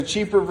A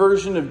cheaper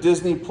version of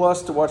Disney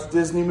Plus to watch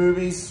Disney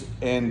movies,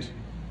 and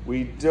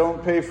we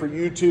don't pay for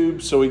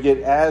YouTube, so we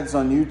get ads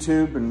on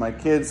YouTube, and my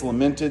kids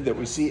lamented that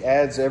we see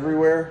ads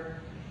everywhere.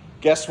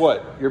 Guess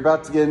what? You're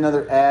about to get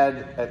another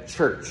ad at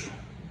church.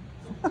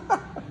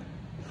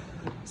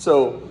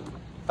 So,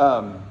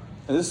 and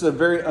this is a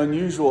very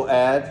unusual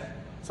ad,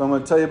 so I'm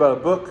going to tell you about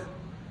a book.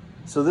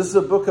 So this is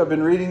a book I've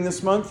been reading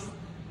this month,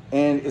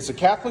 and it's a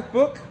Catholic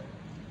book,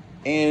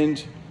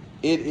 and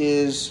it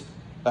is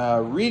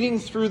reading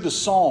through the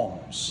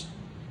Psalms.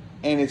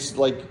 And it's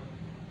like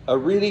a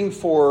reading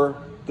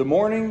for the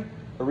morning,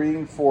 a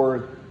reading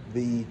for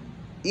the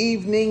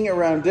evening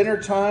around dinner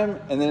time,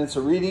 and then it's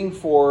a reading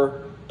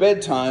for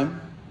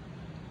bedtime.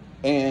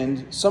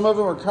 And some of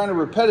them are kind of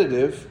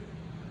repetitive.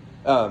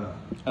 And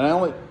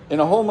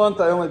in a whole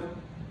month, I only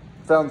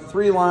found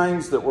 3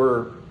 lines that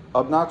were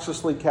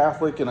obnoxiously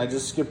Catholic, and I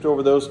just skipped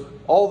over those.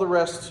 All the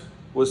rest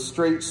was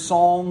straight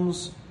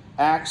Psalms,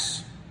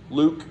 Acts,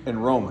 Luke,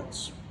 and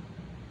Romans.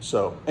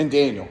 So, and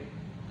Daniel.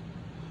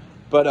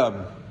 But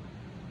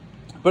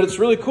it's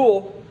really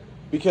cool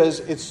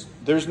because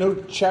there's no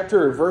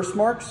chapter or verse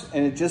marks,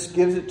 and it just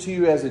gives it to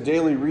you as a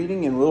daily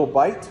reading in a little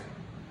bite.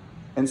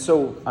 And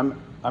so I'm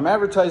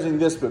advertising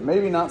this, but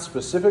maybe not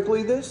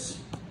specifically this.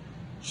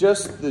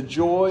 Just the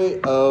joy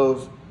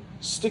of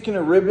sticking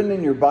a ribbon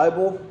in your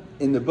Bible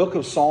in the book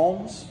of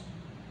Psalms.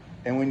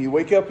 And when you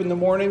wake up in the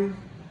morning,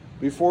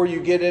 before you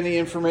get any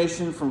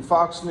information from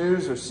Fox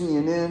News or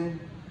CNN,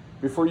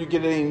 before you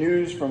get any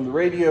news from the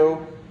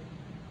radio,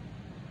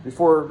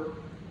 before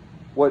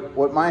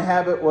what my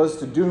habit was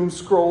to doom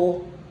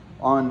scroll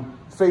on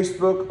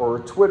Facebook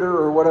or Twitter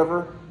or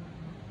whatever,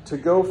 to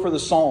go for the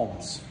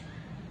Psalms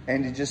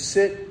and to just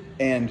sit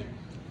and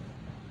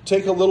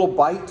take a little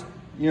bite.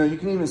 You know, you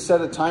can even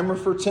set a timer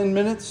for 10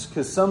 minutes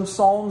because some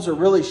Psalms are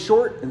really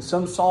short and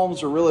some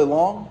Psalms are really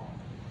long.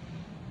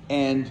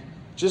 And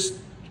just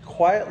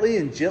quietly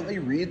and gently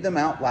read them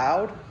out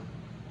loud.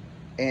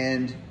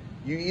 And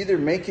you either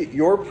make it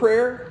your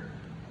prayer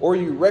or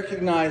you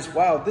recognize,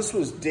 wow, this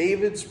was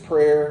David's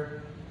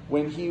prayer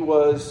when he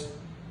was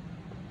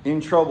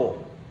in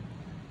trouble.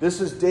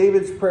 This is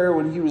David's prayer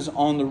when he was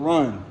on the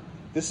run.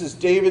 This is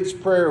David's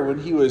prayer when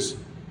he was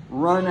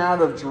run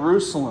out of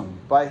Jerusalem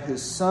by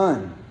his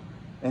son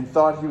and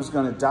thought he was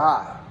going to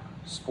die.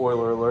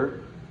 Spoiler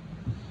alert.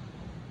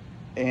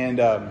 And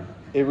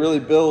it really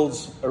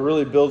builds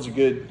a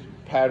good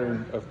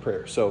pattern of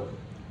prayer. So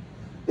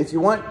if you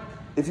want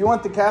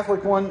the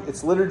Catholic one,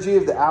 it's Liturgy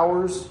of the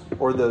Hours,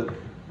 or the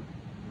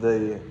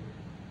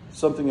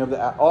something of the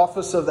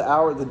office of the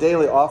hour, the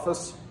daily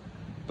office.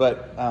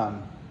 But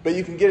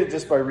you can get it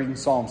just by reading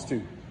Psalms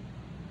too.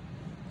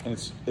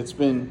 And it's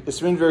been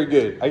very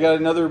good. I got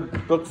another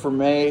book for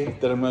May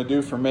that I'm going to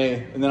do for May,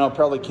 and then I'll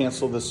probably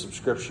cancel this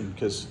subscription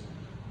because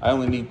I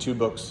only need 2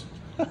 books.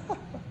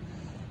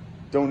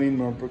 Don't need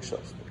more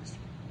bookshelf space.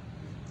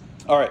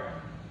 All right,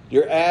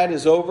 your ad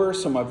is over,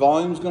 so my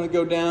volume's going to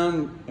go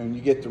down, and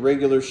you get the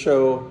regular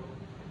show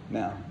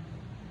now.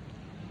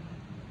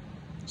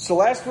 So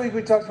last week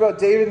we talked about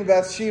David and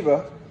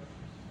Bathsheba,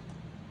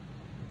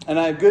 and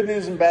I have good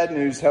news and bad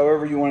news,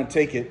 however you want to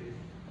take it.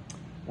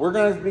 We're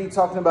going to be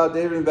talking about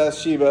David and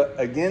Bathsheba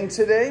again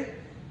today.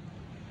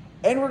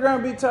 And we're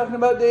going to be talking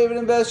about David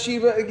and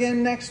Bathsheba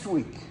again next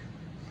week.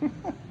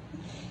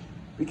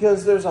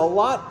 Because there's a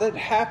lot that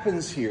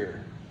happens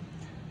here.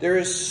 There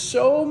is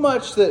so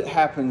much that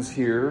happens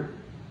here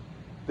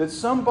that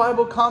some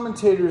Bible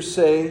commentators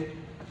say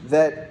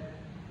that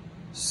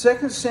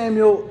 2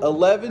 Samuel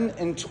 11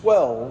 and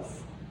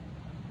 12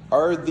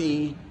 are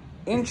the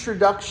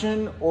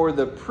introduction or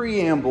the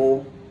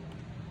preamble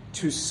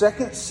to 2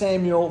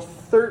 Samuel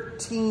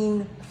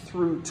 13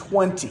 through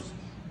 20.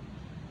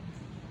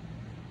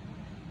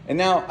 And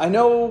now, I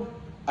know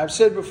I've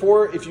said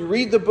before, if you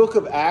read the book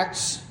of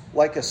Acts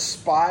like a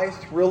spy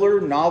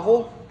thriller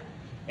novel,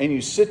 and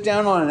you sit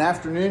down on an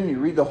afternoon and you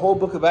read the whole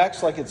book of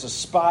Acts like it's a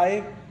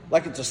spy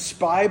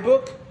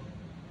book,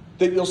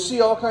 that you'll see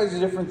all kinds of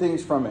different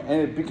things from it.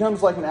 And it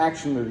becomes like an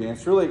action movie, and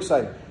it's really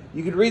exciting.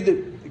 You could read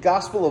the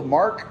Gospel of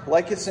Mark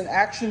like it's an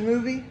action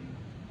movie,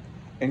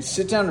 and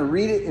sit down and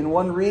read it in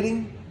one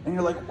reading, and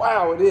you're like,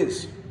 wow, it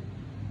is.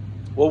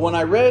 Well, when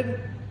I read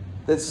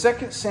that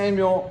 2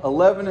 Samuel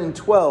 11 and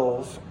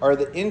 12 are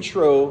the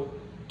intro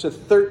to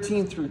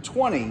 13 through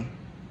 20,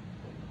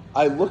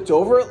 I looked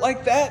over it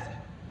like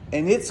that,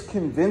 and it's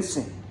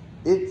convincing.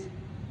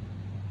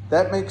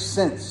 That makes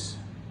sense.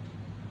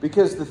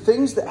 Because the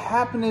things that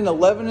happen in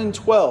 11 and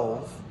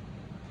 12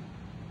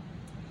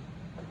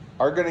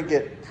 are going to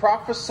get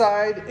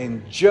prophesied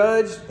and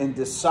judged and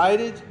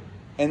decided,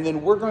 and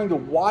then we're going to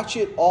watch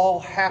it all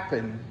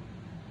happen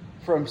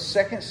from 2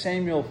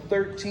 Samuel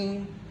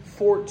 13,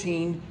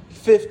 14,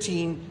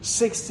 15,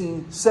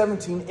 16,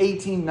 17,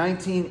 18,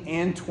 19,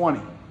 and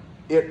 20.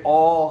 It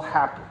all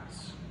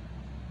happens.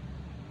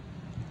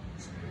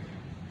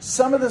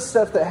 Some of the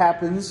stuff that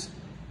happens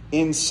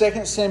in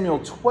 2 Samuel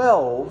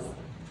 12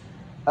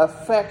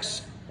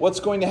 affects what's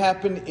going to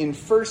happen in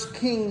 1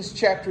 Kings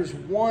chapters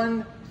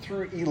 1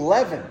 through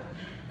 11.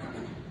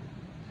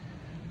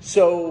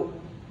 So,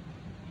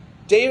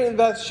 David and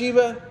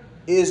Bathsheba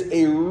is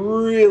a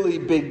really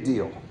big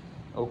deal.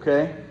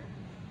 Okay?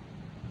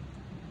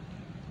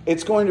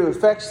 It's going to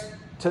affect...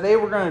 Today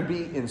we're going to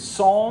be in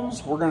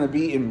Psalms. We're going to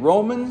be in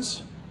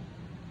Romans.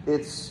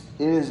 It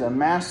is a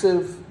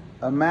massive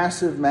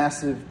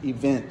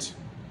event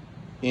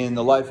in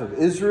the life of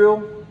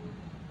Israel,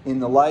 in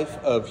the life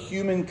of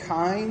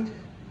humankind,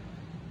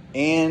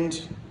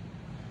 and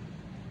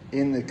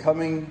in the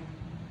coming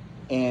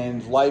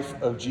and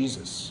life of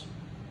Jesus.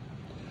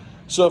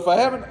 So if I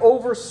haven't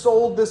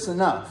oversold this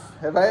enough,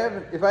 if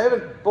I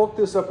haven't bulked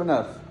this up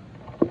enough,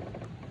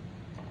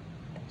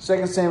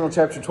 2 Samuel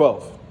chapter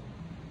 12.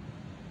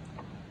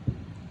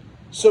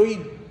 So he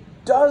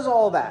does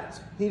all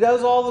that. He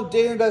does all the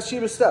David and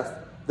Bathsheba stuff.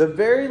 The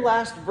very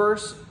last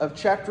verse of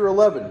chapter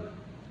 11.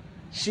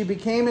 She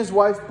became his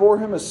wife, bore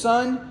him a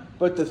son,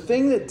 but the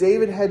thing that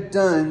David had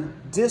done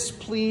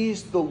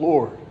displeased the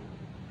Lord.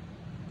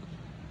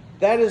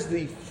 That is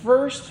the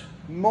first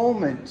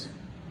moment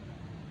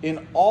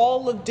in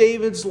all of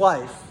David's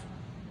life.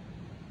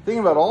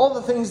 Think about all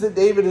the things that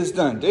David has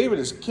done. David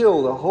has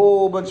killed a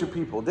whole bunch of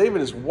people.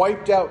 David has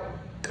wiped out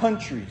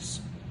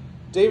countries.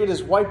 David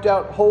has wiped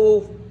out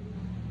whole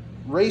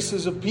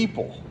races of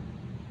people.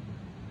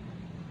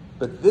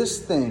 But this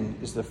thing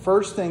is the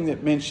first thing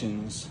that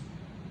mentions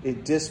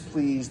it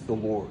displeased the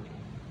Lord.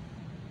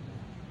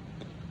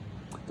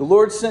 The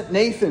Lord sent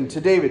Nathan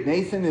to David.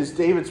 Nathan is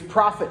David's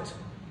prophet.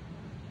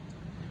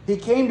 He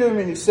came to him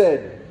and he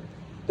said,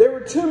 there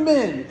were two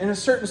men in a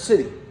certain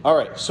city. All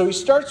right, so he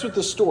starts with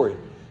the story.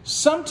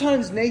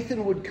 Sometimes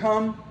Nathan would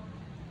come.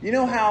 You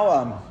know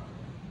how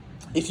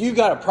if you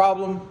got a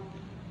problem,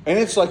 and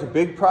it's like a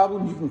big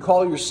problem, you can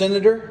call your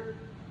senator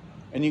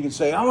and you can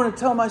say, I want to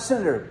tell my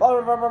senator, blah,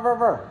 blah, blah, blah, blah,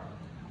 blah.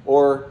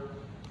 Or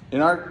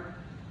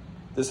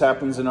this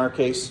happens in our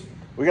case,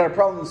 we got a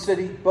problem in the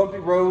city, bumpy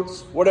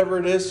roads, whatever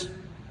it is,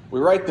 we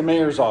write the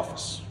mayor's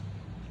office.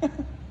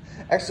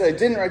 Actually, I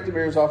didn't write the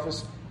mayor's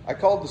office. I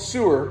called the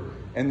sewer,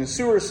 and the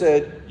sewer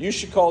said, you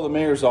should call the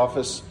mayor's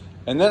office.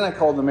 And then I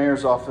called the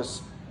mayor's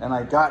office, and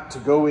I got to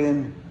go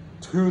in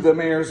to the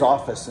mayor's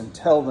office and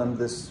tell them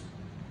this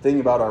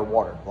thing about our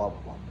water, blah, blah,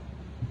 blah.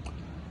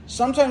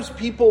 Sometimes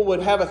people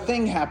would have a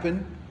thing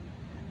happen,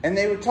 and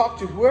they would talk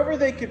to whoever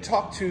they could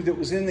talk to that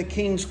was in the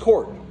king's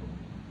court.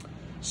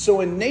 So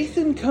when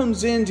Nathan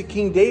comes in to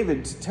King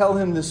David to tell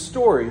him this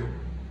story,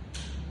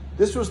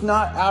 this was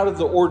not out of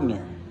the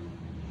ordinary.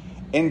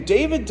 And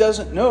David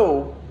doesn't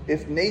know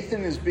if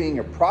Nathan is being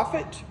a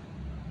prophet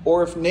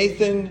or if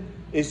Nathan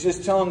is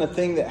just telling the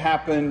thing that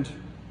happened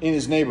in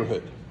his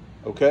neighborhood.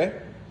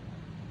 Okay?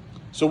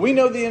 So we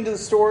know the end of the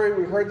story.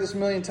 We've heard this a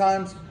million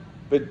times.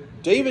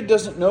 But David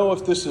doesn't know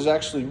if this is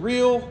actually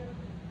real.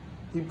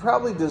 He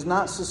probably does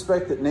not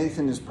suspect that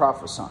Nathan is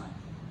prophesying.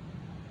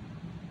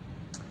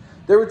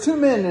 There were two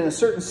men in a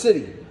certain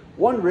city,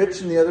 one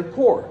rich and the other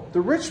poor.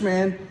 The rich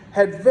man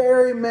had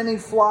very many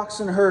flocks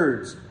and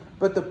herds,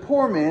 but the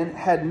poor man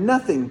had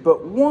nothing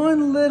but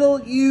one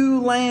little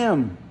ewe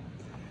lamb,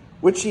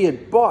 which he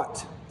had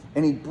bought,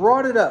 and he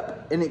brought it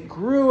up, and it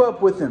grew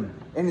up with him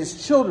and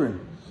his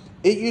children.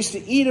 It used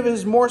to eat of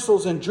his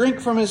morsels and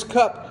drink from his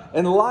cup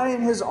and lie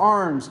in his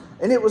arms,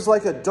 and it was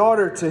like a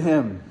daughter to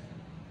him.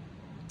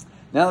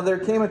 Now there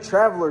came a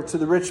traveler to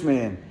the rich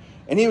man,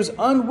 and he was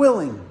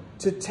unwilling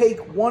to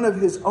take one of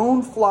his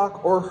own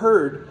flock or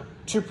herd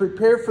to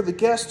prepare for the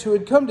guest who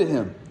had come to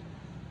him.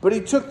 But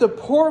he took the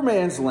poor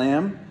man's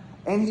lamb,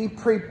 and he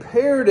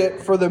prepared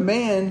it for the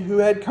man who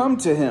had come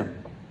to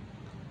him.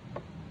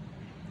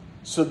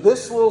 So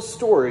this little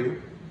story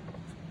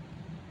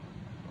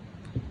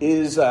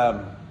is,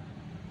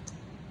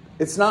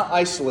 it's not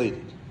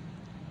isolated.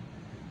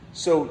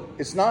 So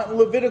it's not in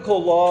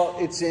Levitical law,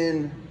 it's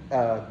in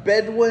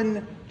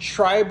Bedouin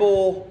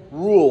tribal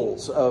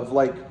rules of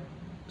like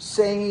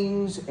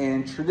sayings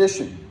and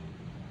tradition.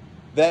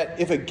 That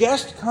if a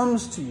guest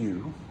comes to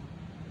you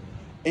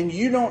and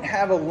you don't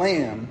have a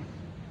lamb,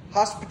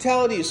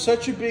 hospitality is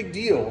such a big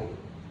deal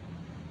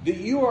that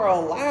you are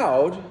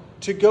allowed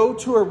to go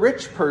to a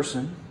rich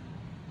person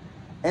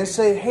and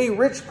say, hey,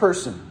 rich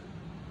person,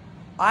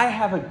 I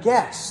have a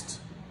guest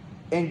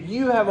and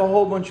you have a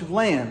whole bunch of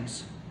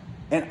lambs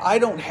and I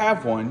don't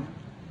have one.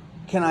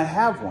 Can I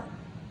have one?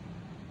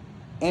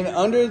 And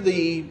under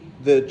the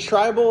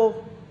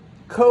tribal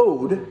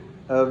code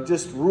of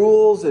just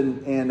rules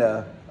and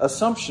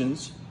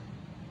assumptions,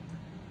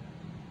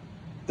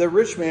 the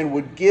rich man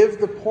would give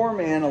the poor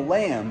man a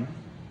lamb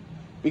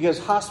because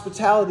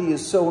hospitality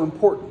is so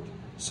important.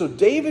 So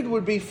David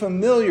would be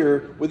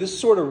familiar with this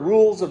sort of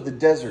rules of the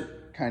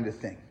desert kind of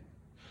thing.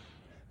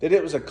 That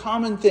it was a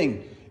common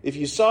thing. If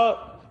you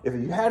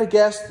had a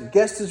guest, the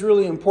guest is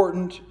really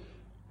important.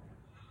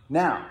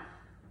 Now,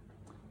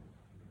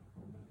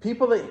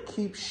 people that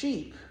keep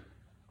sheep,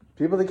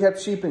 people that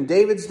kept sheep in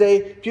David's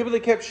day, people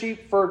that kept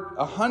sheep for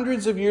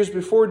hundreds of years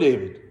before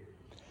David,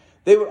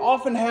 they would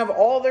often have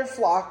all their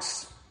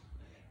flocks,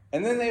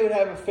 and then they would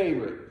have a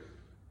favorite.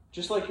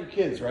 Just like your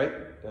kids, right?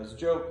 That's a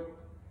joke.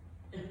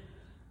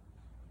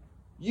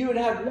 You would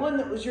have one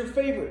that was your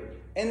favorite.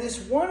 And this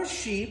one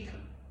sheep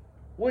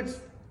would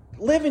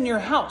live in your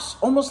house,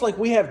 almost like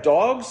we have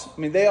dogs. I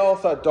mean, they all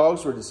thought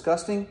dogs were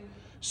disgusting.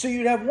 So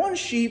you'd have one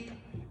sheep,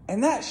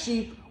 and that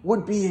sheep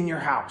would be in your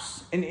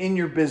house and in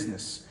your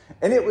business.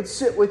 And it would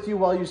sit with you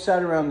while you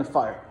sat around the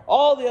fire.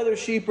 All the other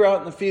sheep are out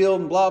in the field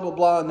and blah, blah,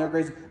 blah, and they're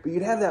grazing. But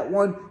you'd have that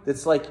one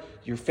that's like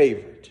your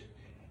favorite.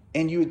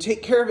 And you would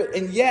take care of it.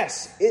 And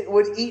yes, it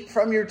would eat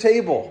from your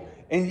table.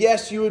 And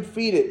yes, you would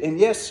feed it. And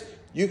yes,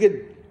 you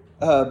could,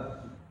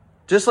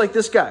 just like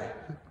this guy,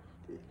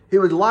 he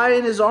would lie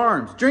in his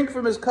arms, drink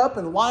from his cup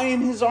and lie in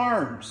his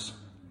arms.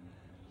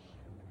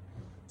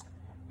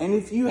 And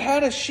if you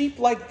had a sheep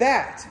like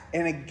that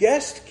and a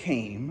guest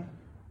came,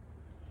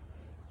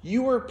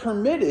 you were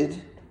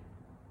permitted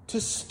to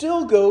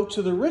still go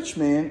to the rich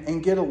man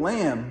and get a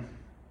lamb,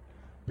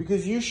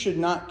 because you should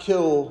not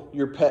kill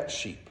your pet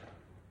sheep.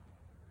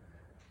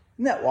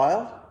 Isn't that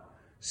wild?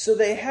 So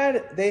they had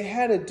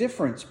a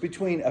difference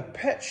between a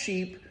pet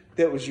sheep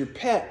that was your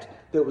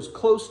pet, that was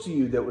close to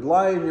you, that would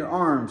lie in your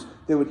arms,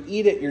 that would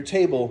eat at your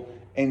table,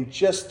 and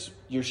just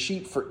your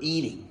sheep for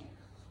eating.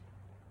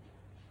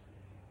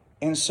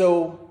 And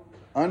so,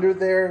 under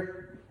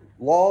their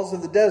laws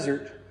of the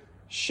desert,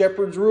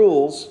 shepherd's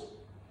rules,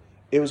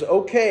 it was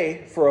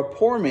okay for a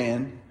poor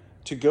man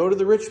to go to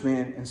the rich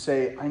man and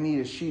say, I need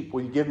a sheep.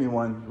 Will you give me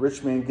one? The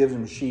rich man gives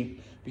him a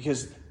sheep,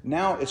 because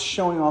now it's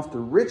showing off the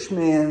rich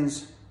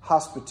man's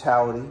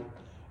hospitality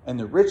and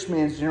the rich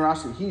man's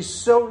generosity. He's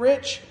so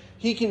rich,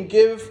 he can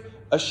give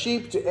a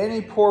sheep to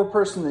any poor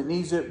person that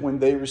needs it when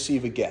they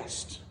receive a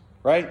guest.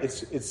 Right?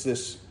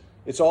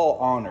 It's all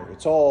honor.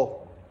 It's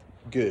all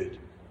good.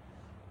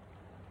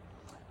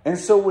 And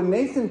so when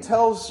Nathan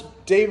tells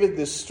David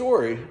this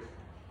story,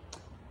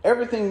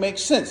 everything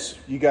makes sense.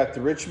 You got the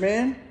rich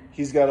man,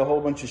 he's got a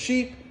whole bunch of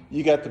sheep.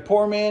 You got the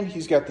poor man,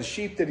 he's got the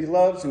sheep that he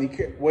loves,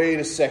 and wait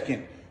a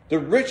second. The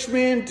rich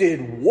man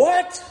did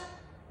what?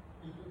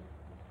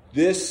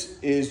 This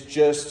is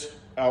just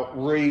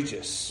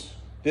outrageous.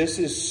 This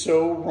is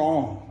so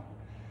wrong.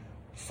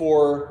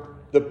 For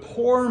the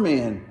poor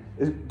man,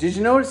 did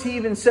you notice he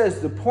even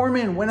says the poor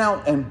man went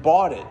out and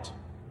bought it?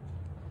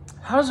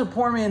 How does a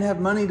poor man have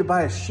money to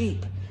buy a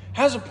sheep?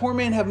 How does a poor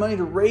man have money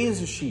to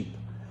raise a sheep?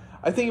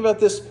 I think about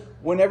this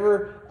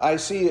whenever I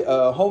see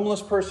a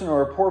homeless person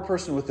or a poor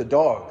person with a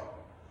dog.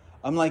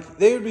 I'm like,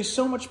 they would be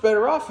so much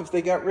better off if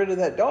they got rid of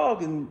that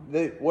dog and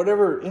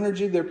whatever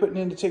energy they're putting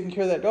into taking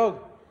care of that dog.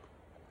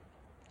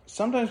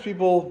 Sometimes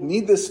people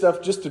need this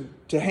stuff just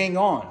to hang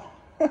on.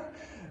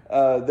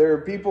 There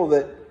are people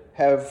that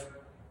have,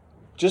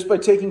 just by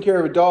taking care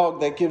of a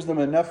dog, that gives them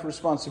enough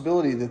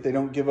responsibility that they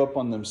don't give up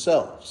on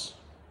themselves.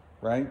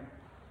 Right?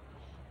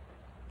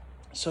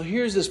 So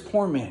here's this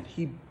poor man.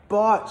 He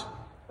bought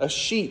a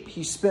sheep.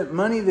 He spent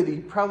money that he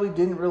probably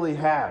didn't really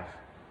have.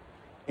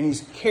 And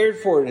he's cared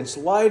for it. And it's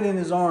light in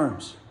his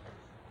arms.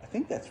 I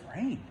think that's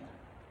rain.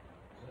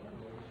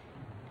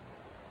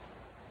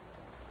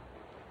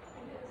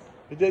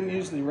 It doesn't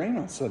usually rain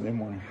on Sunday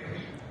morning.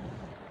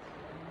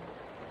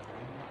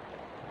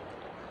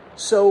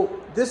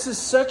 So this is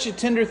such a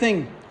tender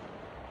thing.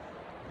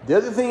 The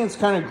other thing that's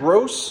kind of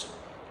gross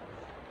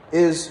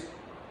is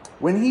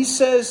when he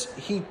says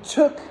he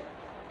took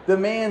the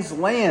man's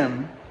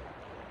lamb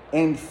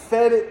and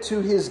fed it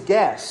to his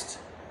guest,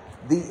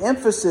 the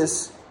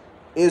emphasis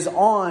is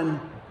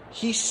on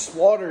he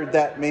slaughtered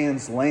that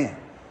man's lamb.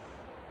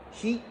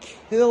 He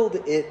killed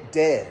it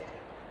dead.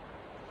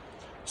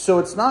 So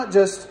it's not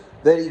just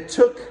that he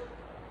took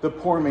the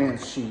poor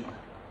man's sheep.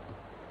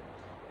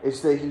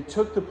 It's that he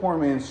took the poor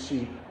man's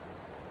sheep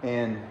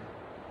and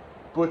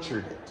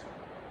butchered it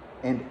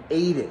and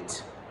ate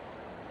it.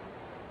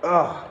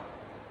 Ugh.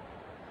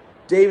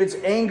 David's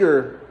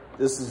anger,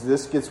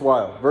 this gets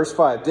wild. Verse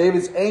 5,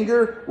 David's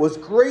anger was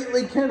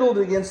greatly kindled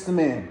against the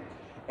man.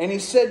 And he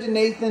said to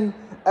Nathan,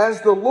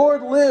 as the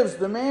Lord lives,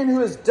 the man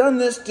who has done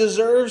this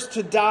deserves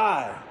to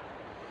die.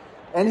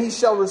 And he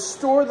shall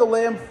restore the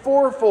lamb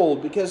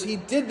fourfold, because he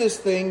did this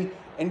thing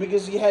and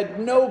because he had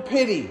no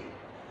pity.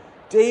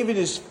 David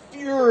is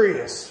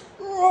furious.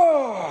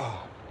 Ugh.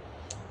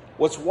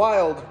 What's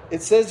wild,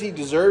 it says he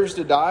deserves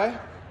to die.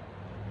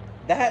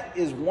 That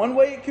is one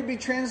way it could be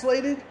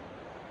translated.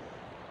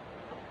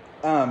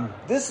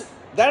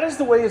 That is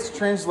the way it's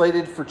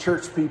translated for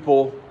church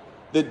people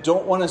that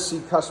don't want to see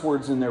cuss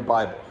words in their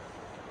Bible.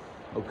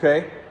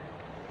 Okay?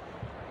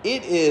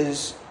 It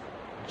is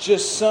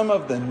just some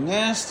of the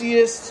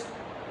nastiest,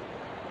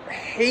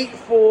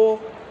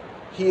 hateful.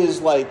 He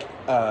is like,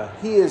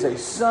 he is a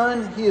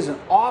son, he is an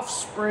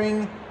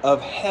offspring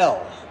of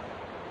hell.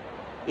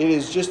 It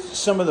is just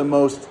some of the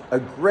most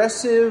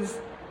aggressive,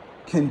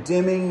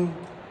 condemning.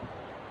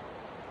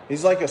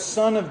 He's like a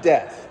son of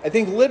death. I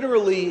think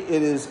literally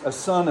it is a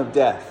son of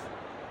death.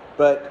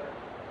 But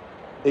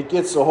it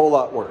gets a whole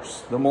lot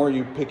worse the more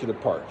you pick it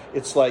apart.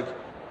 It's like,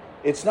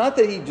 it's not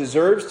that he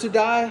deserves to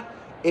die.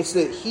 It's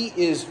that he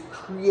is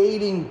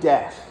creating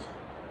death.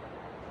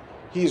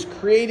 He is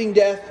creating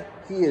death.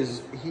 He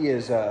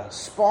is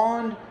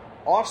spawned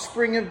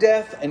offspring of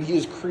death, and he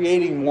is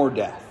creating more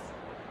death.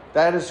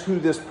 That is who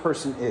this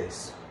person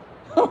is.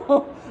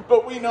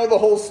 But we know the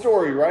whole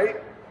story, right?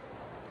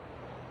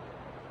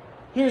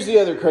 Here's the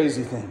other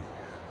crazy thing,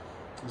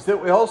 is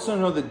that we also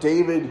know that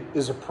David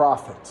is a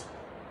prophet.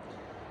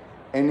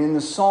 And in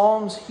the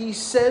Psalms, he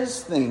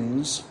says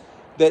things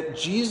that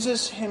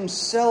Jesus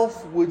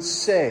himself would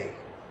say.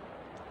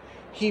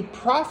 He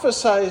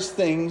prophesies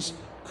things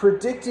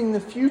predicting the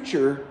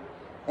future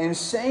and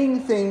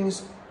saying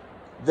things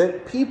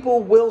that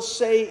people will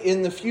say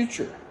in the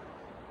future.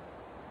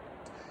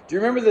 Do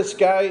you remember this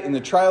guy in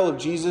the trial of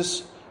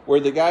Jesus where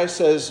the guy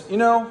says,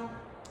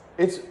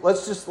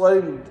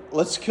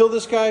 let's kill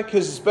this guy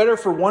because it's better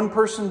for one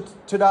person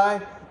to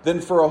die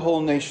than for a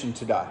whole nation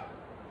to die.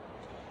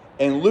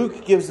 And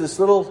Luke gives this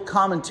little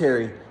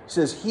commentary. He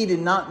says he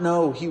did not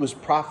know he was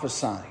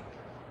prophesying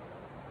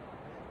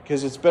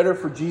because it's better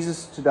for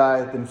Jesus to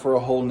die than for a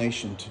whole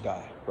nation to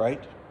die,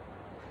 right?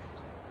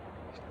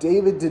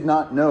 David did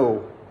not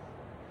know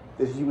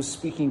that he was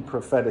speaking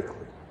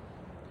prophetically.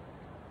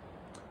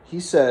 He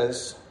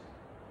says,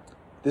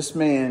 this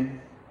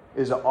man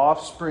is an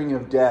offspring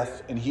of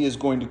death, and he is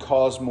going to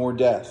cause more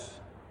death.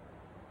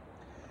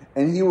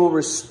 And he will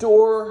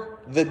restore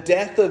the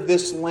death of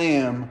this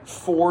lamb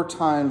 4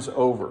 times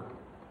over.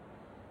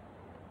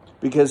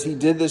 Because he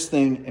did this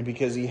thing and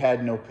because he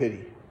had no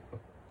pity.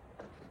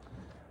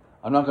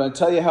 I'm not going to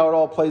tell you how it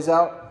all plays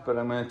out, but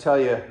I'm going to tell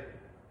you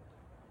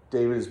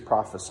David is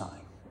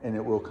prophesying, and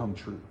it will come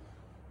true.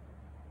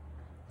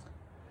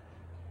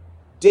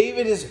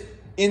 David is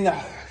in the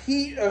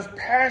heat of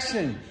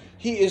passion.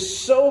 He is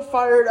so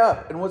fired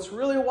up. And what's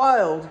really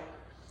wild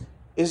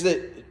is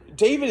that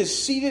David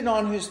is seated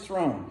on his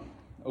throne.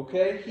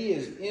 Okay? He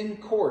is in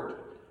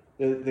court.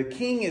 The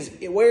king is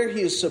where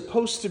he is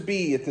supposed to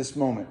be at this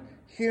moment,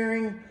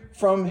 hearing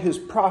from his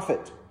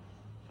prophet.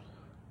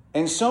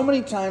 And so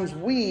many times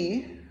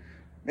we,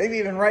 maybe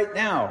even right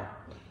now,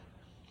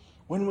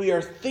 when we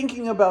are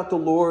thinking about the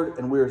Lord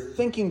and we are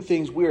thinking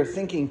things, we are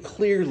thinking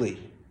clearly.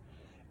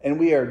 And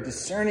we are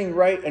discerning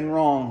right and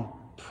wrong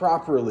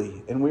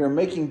properly. And we are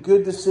making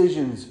good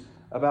decisions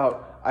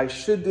about, I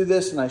should do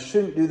this and I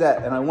shouldn't do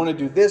that. And I want to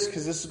do this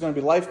because this is going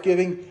to be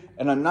life-giving.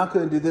 And I'm not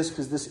going to do this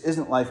because this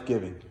isn't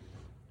life-giving.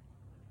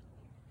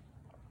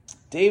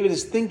 David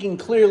is thinking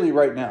clearly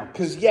right now.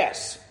 Because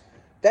yes,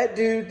 that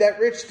dude,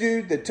 that rich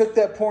dude that took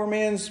that poor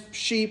man's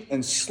sheep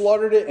and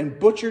slaughtered it and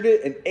butchered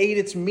it and ate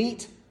its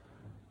meat,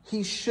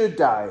 he should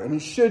die and he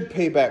should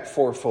pay back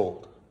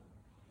 4-fold.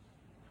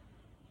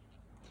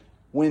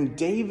 When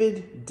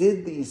David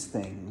did these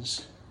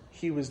things,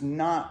 he was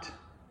not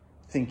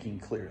thinking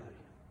clearly,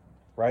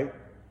 right?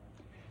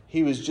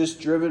 He was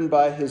just driven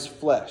by his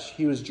flesh.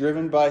 He was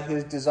driven by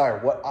his desire,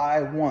 what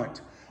I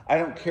want. I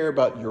don't care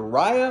about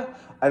Uriah.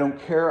 I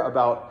don't care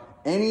about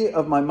any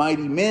of my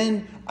mighty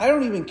men. I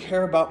don't even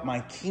care about my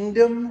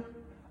kingdom.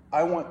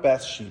 I want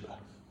Bathsheba.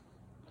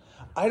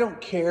 I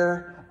don't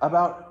care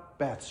about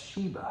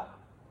Bathsheba,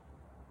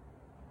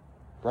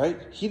 right?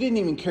 He didn't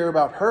even care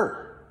about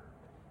her.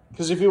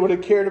 Because if he would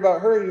have cared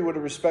about her, he would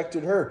have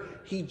respected her.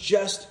 He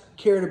just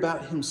cared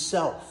about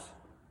himself.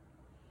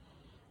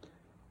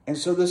 And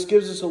so this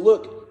gives us a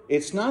look.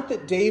 It's not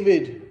that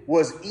David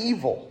was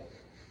evil.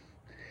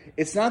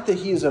 It's not that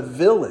he is a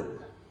villain.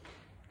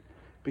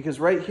 Because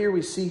right here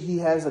we see he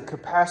has a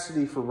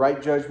capacity for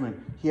right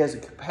judgment. He has a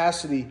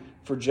capacity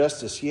for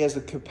justice. He has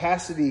a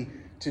capacity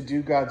to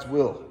do God's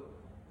will.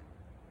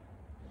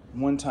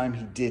 One time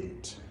he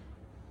didn't.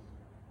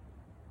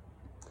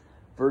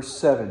 Verse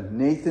 7,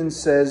 Nathan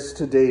says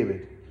to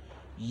David,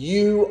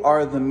 "You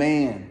are the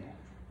man.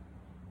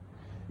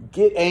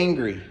 Get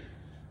angry.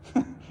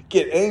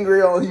 Get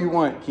angry all you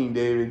want, King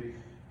David.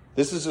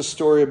 This is a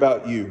story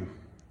about you.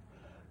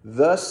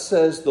 Thus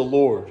says the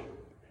Lord,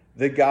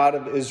 the God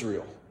of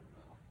Israel."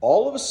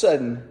 All of a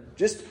sudden,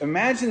 just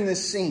imagine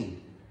this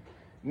scene.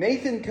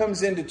 Nathan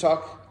comes in to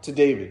talk to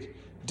David.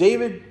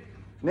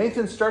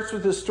 Nathan starts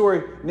with this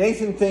story.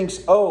 Nathan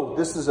thinks, oh,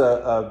 this is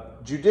a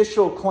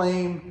judicial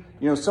claim.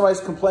 Somebody's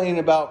complaining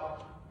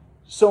about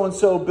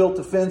so-and-so built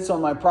a fence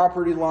on my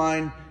property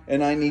line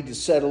and I need to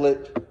settle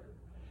it.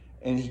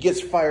 And he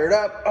gets fired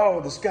up.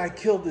 Oh, this guy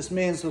killed this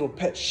man's little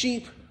pet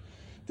sheep.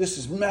 This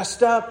is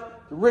messed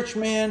up. The rich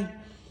man.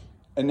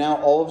 And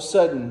now all of a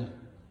sudden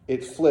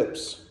it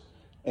flips.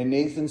 And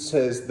Nathan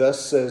says, "Thus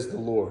says the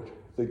Lord,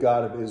 the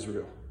God of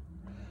Israel."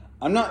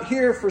 I'm not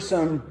here for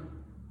some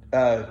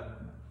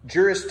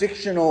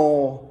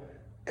jurisdictional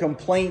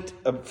complaint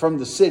from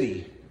the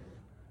city.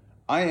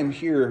 I am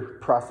here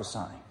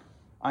prophesying.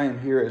 I am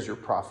here as your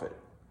prophet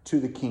to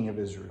the King of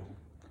Israel.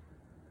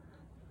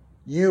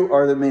 You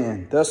are the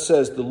man. Thus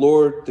says the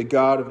Lord, the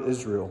God of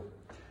Israel.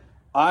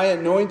 I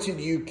anointed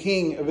you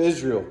King of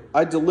Israel.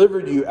 I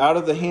delivered you out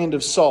of the hand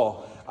of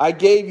Saul. I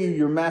gave you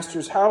your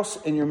master's house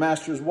and your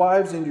master's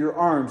wives into your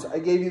arms. I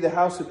gave you the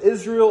house of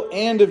Israel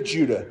and of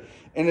Judah.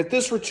 And if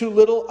this were too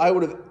little, I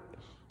would have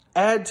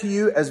added to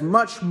you as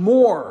much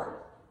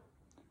more.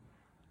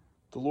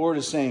 The Lord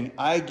is saying,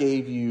 I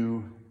gave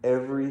you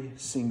every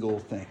single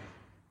thing.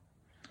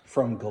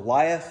 From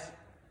Goliath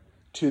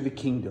to the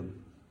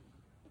kingdom.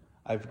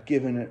 I've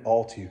given it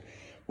all to you.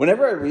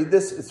 Whenever I read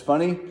this, it's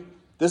funny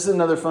This is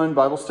another fun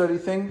Bible study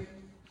thing.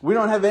 We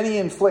don't have any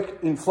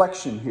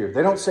inflection here.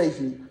 They don't say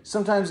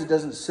sometimes it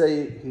doesn't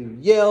say he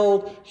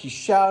yelled, he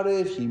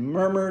shouted, he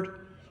murmured.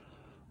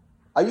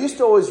 I used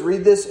to always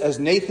read this as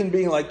Nathan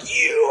being like,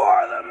 "You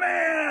are the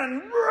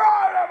man,"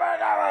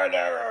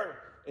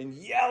 and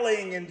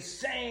yelling and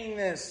saying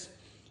this.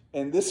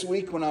 And this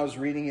week when I was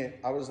reading it,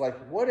 I was like,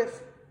 what if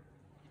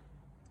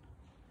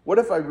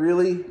I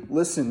really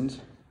listened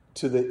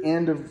to the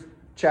end of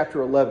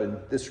chapter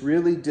 11? This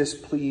really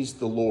displeased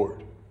the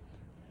Lord.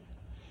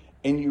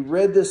 And you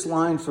read this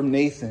line from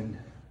Nathan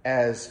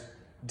as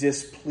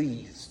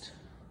displeased,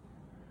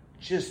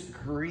 just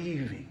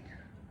grieving,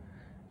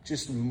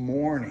 just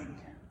mourning.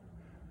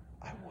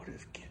 I would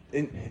have.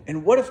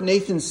 And what if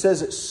Nathan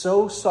says it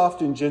so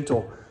soft and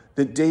gentle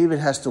that David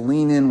has to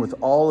lean in with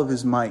all of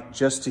his might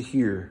just to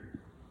hear,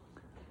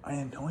 "I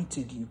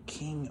anointed you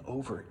king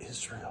over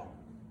Israel."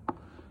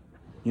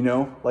 You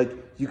know, like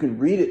you can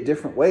read it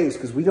different ways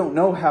because we don't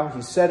know how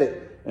he said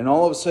it. And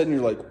all of a sudden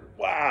you're like,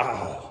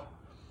 wow.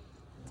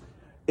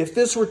 If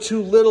this were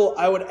too little,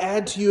 I would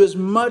add to you as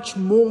much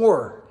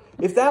more.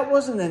 If that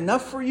wasn't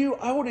enough for you,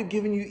 I would have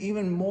given you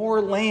even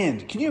more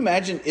land. Can you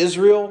imagine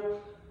Israel?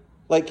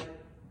 Like,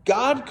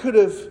 God could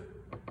have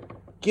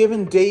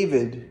given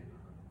David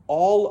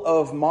all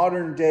of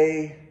modern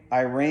day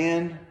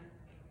Iran,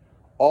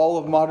 all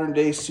of modern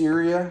day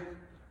Syria.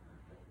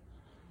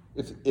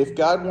 If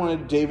God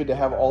wanted David to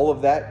have all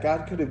of that,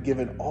 God could have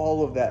given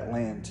all of that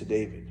land to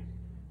David.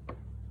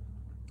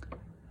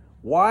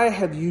 Why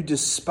have you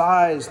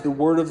despised the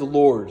word of the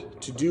Lord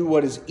to do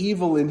what is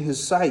evil in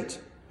his sight?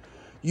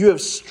 You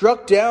have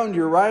struck down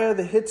Uriah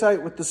the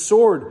Hittite with the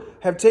sword,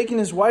 have taken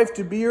his wife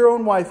to be your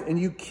own wife, and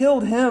you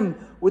killed him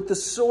with the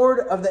sword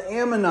of the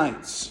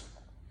Ammonites.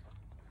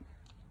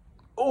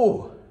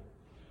 Oh,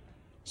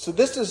 so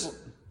this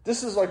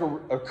is like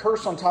a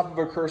curse on top of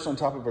a curse on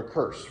top of a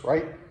curse,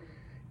 right?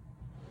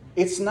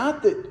 It's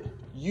not that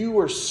you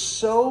were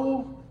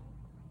so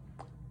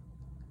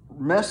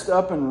messed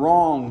up and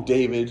wrong,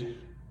 David,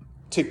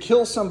 to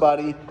kill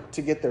somebody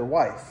to get their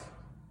wife.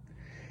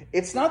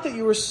 It's not that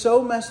you were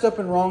so messed up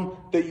and wrong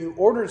that you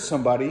ordered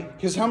somebody,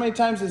 because how many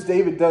times has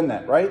David done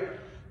that, right?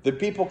 The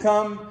people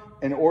come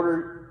and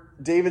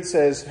David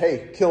says,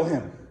 "Hey, kill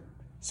him." It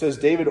says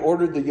David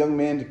ordered the young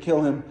man to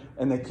kill him,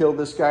 and they killed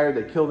this guy or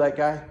they killed that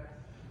guy.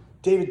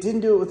 David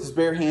didn't do it with his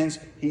bare hands.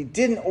 He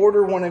didn't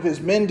order one of his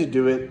men to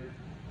do it.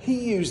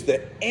 He used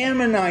the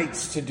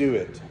Ammonites to do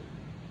it.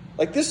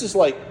 Like, this is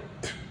like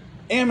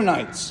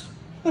Ammonites.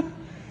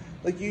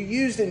 Like, you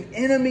used an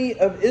enemy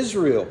of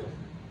Israel.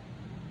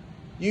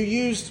 You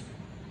used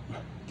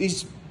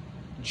these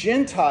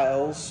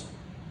Gentiles,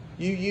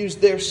 you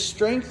used their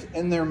strength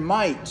and their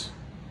might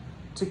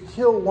to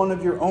kill one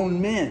of your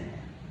own men.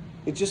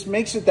 It just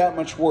makes it that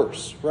much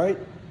worse, right?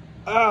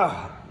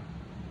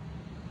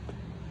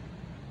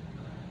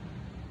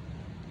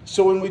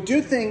 So when we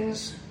do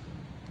things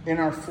in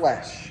our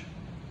flesh,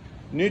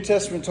 New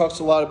Testament talks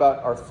a lot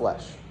about our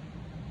flesh.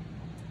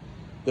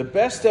 The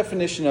best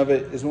definition of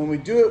it is when we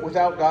do it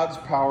without God's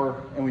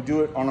power and we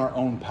do it on our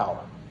own power.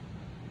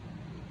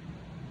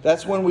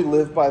 That's when we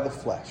live by the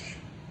flesh.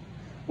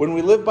 When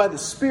we live by the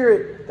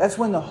Spirit, that's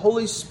when the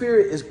Holy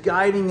Spirit is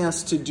guiding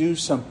us to do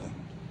something.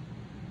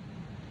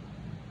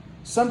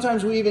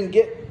 Sometimes we even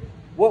get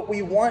what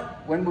we want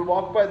when we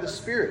walk by the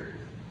Spirit.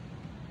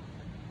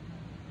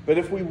 But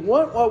if we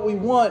want what we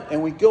want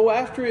and we go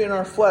after it in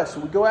our flesh,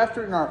 we go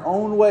after it in our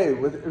own way,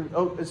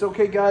 it's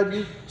okay, God,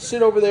 you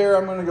sit over there,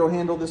 I'm going to go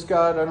handle this,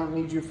 God, I don't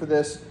need you for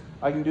this,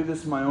 I can do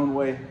this my own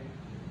way.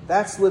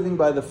 That's living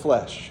by the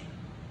flesh.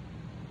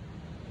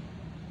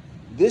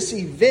 This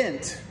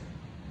event,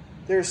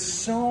 there's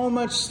so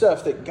much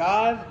stuff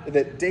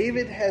that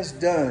David has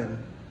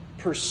done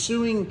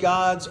pursuing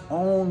God's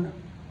own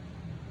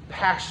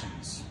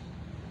passions.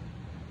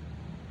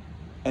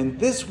 And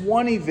this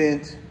one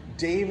event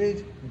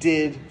David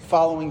did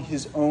following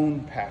his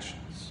own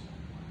passions.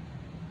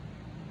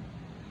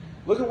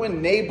 Look at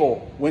when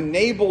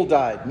Nabal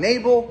died.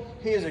 Nabal,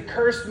 he is a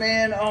cursed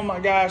man. Oh my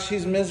gosh,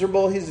 he's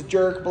miserable. He's a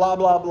jerk, blah,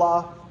 blah,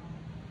 blah.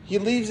 He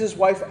leaves his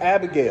wife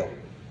Abigail.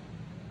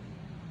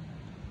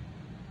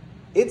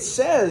 It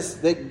says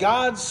that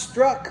God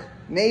struck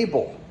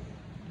Nabal.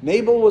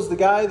 Nabal was the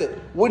guy that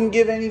wouldn't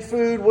give any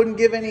food, wouldn't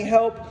give any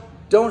help.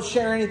 Don't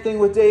share anything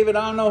with David.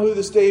 I don't know who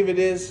this David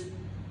is.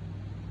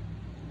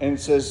 And it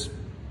says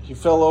he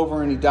fell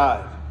over and he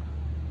died.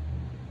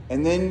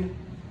 And then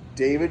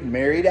David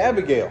married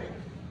Abigail.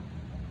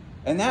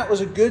 And that was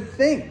a good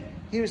thing.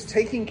 He was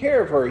taking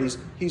care of her.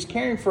 He's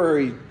caring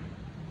for her.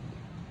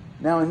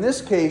 Now in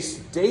this case,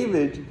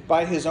 David,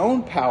 by his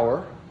own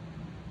power,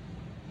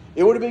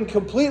 it would have been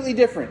completely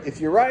different.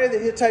 If Uriah the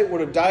Hittite would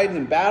have died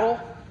in battle,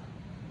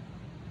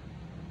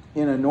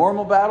 in a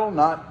normal battle,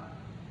 not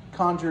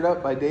conjured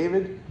up by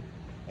David,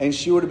 and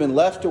she would have been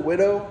left a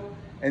widow,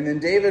 and then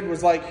David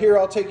was like, "Here,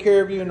 I'll take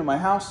care of you into my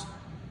house,"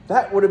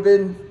 that would have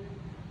been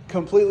a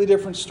completely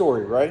different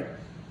story, right?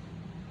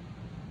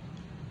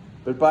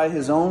 But by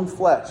his own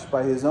flesh,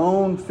 by his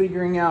own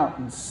figuring out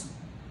and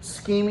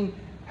scheming,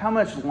 how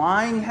much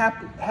lying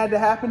had to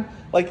happen.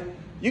 Like,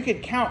 you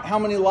could count how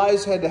many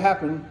lies had to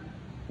happen.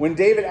 When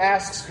David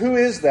asks, who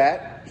is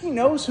that? He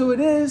knows who it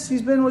is.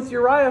 He's been with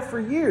Uriah for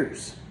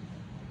years.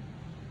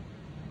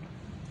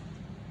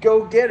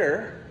 Go get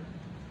her.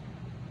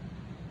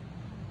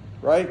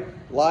 Right?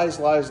 Lies,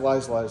 lies,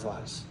 lies, lies,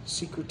 lies.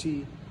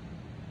 Secrecy,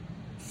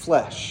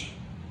 flesh.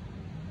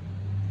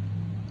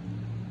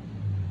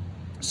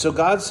 So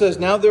God says,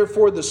 now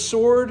therefore the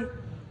sword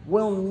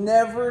will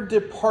never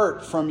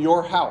depart from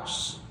your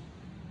house,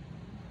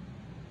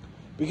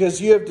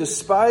 because you have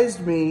despised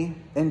me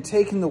and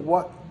taken the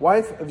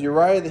wife of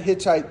Uriah the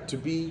Hittite to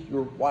be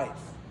your wife.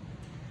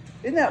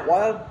 Isn't that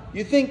wild?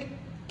 You think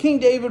King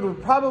David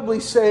would probably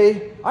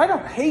say, I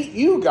don't hate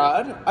you,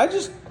 God. I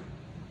just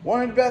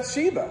wanted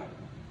Bathsheba.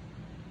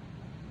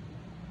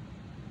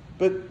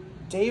 But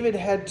David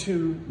had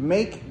to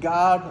make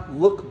God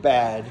look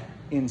bad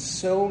in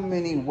so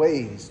many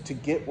ways to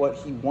get what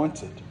he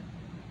wanted,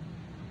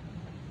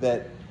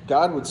 that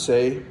God would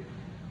say,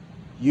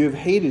 you have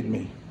hated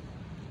me.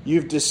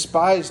 You've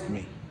despised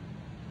me.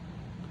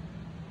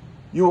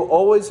 You will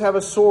always have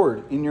a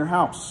sword in your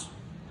house.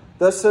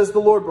 Thus says the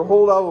Lord,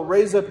 behold, I will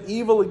raise up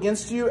evil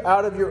against you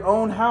out of your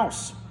own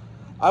house.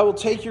 I will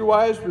take your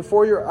wives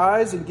before your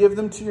eyes and give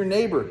them to your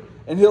neighbor,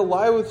 and he'll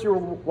lie with your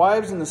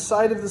wives in the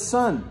sight of the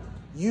sun.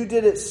 You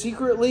did it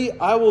secretly.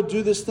 I will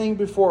do this thing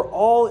before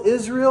all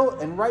Israel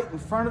and right in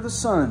front of the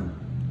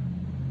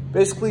sun.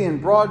 Basically in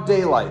broad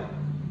daylight.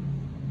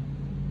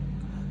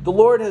 The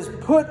Lord has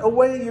put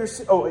away your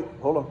sin. Oh, wait,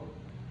 hold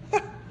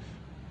on.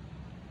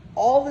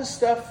 All this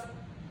stuff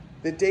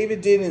that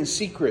David did in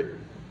secret,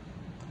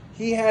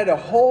 he had a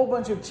whole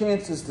bunch of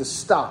chances to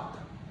stop.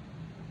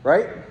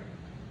 Right?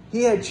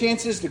 He had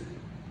chances to,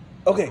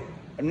 okay,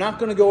 I'm not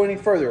going to go any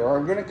further, or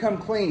I'm going to come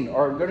clean,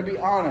 or I'm going to be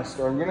honest,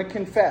 or I'm going to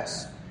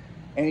confess.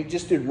 And he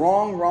just did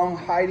wrong,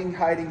 hiding.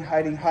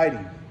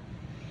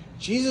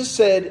 Jesus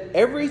said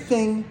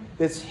everything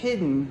that's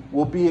hidden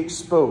will be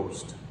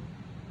exposed.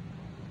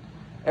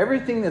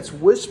 Everything that's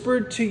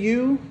whispered to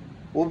you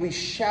will be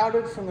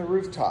shouted from the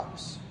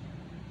rooftops.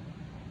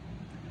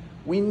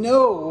 We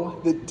know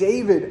that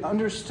David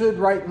understood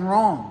right and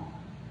wrong.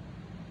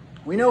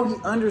 We know he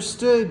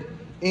understood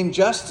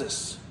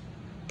injustice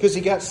because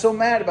he got so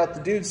mad about the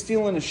dude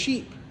stealing a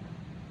sheep.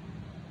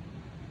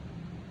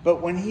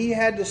 But when he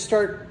had to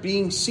start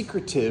being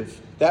secretive,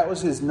 that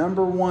was his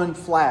number one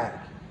flag.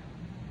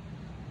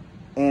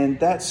 And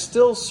that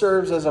still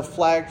serves as a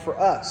flag for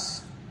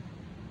us.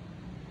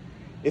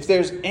 If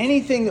there's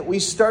anything that we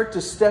start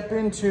to step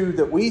into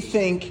that we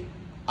think,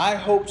 I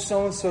hope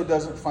so-and-so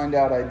doesn't find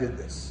out I did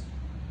this.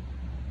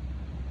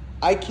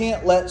 I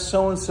can't let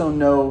so-and-so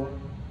know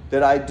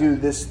that I do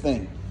this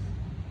thing.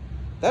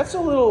 That's a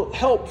little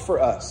help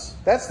for us.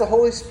 That's the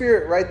Holy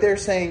Spirit right there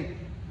saying,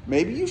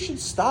 maybe you should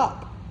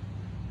stop.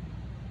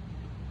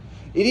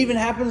 It even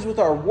happens with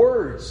our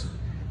words.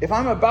 If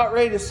I'm about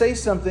ready to say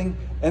something,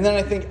 and then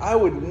I think, I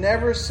would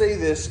never say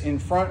this in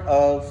front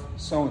of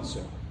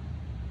so-and-so.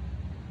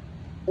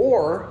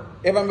 Or,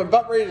 if I'm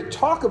about ready to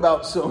talk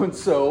about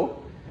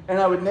so-and-so, and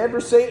I would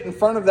never say it in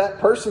front of that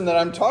person that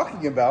I'm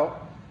talking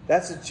about,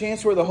 that's a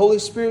chance where the Holy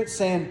Spirit's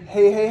saying,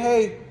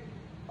 hey,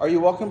 are you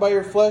walking by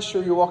your flesh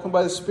or are you walking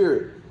by the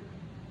Spirit?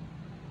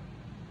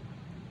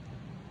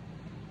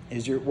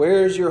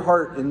 Where is your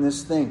heart in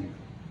this thing?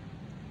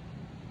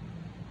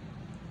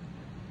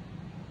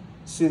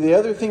 See, the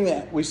other thing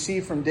that we see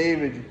from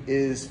David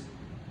is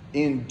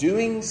in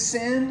doing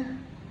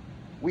sin,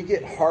 we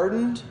get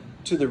hardened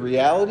to the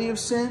reality of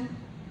sin,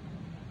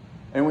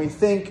 and we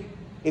think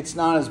it's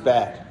not as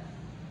bad.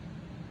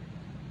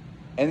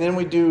 And then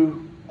we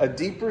do a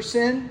deeper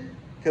sin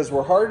because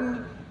we're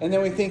hardened, and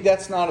then we think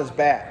that's not as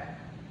bad.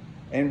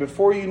 And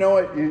before you know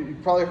it, you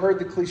probably heard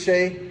the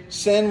cliche,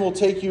 sin will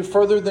take you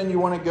further than you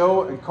want to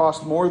go and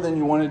cost more than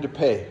you wanted to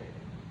pay.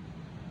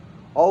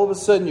 All of a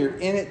sudden, you're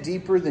in it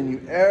deeper than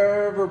you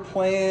ever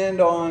planned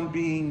on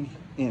being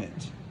in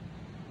it.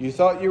 You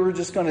thought you were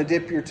just going to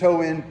dip your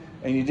toe in,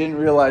 and you didn't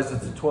realize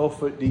it's a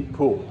 12-foot deep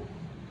pool.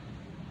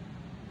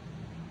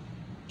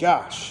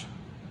 Gosh.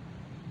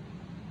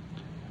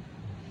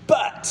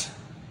 But,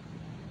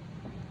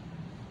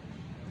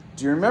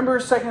 do you remember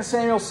 2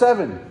 Samuel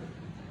 7?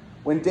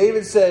 When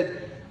David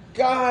said,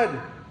 God,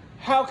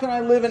 how can I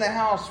live in a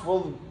house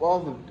while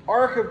the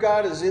ark of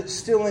God is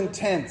still in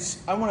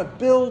tents? I want to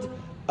build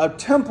a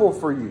temple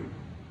for you.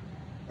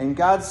 And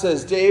God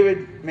says,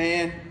 David,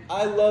 man,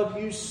 I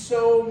love you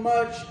so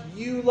much.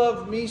 You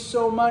love me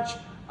so much.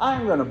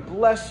 I'm going to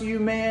bless you,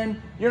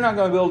 man. You're not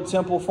going to build a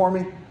temple for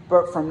me.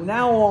 But from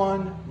now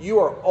on, you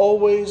are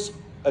always,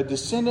 a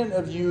descendant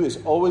of you is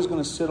always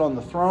going to sit on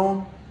the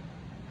throne.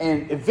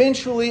 And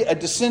eventually, a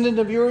descendant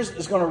of yours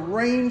is going to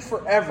reign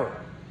forever.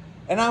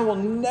 And I will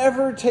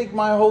never take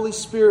my Holy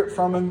Spirit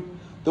from him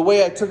the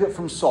way I took it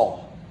from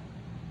Saul.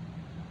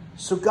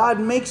 So God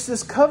makes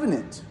this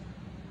covenant.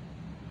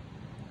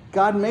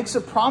 God makes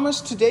a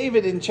promise to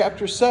David in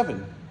chapter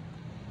 7.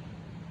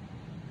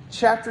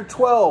 Chapter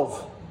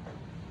 12.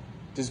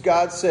 Does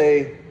God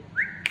say,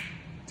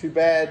 too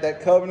bad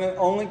that covenant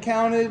only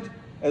counted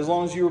as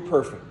long as you were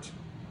perfect.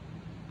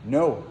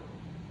 No.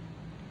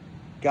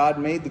 God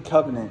made the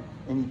covenant,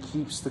 and he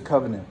keeps the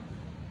covenant.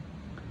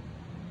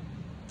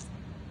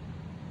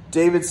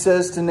 David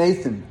says to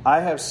Nathan, I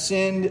have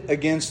sinned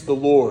against the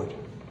Lord.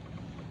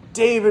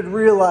 David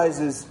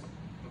realizes,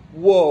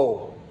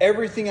 whoa,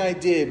 everything I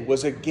did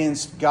was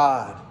against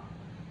God.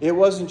 It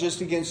wasn't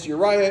just against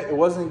Uriah. It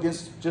wasn't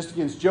just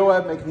against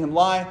Joab, making him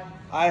lie.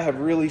 I have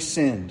really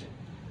sinned.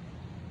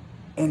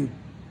 And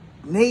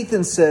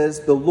Nathan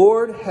says, the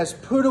Lord has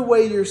put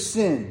away your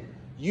sin.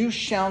 You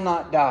shall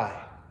not die.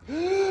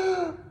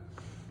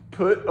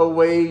 Put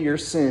away your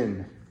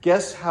sin.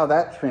 Guess how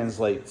that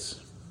translates?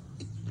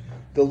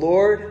 The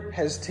Lord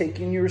has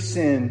taken your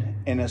sin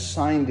and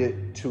assigned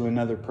it to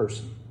another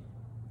person.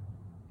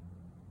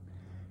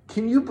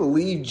 Can you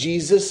believe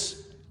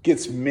Jesus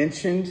gets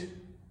mentioned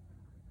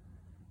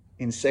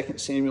in 2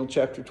 Samuel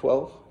chapter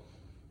 12?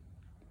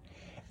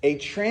 A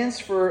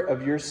transfer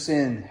of your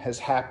sin has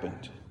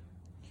happened.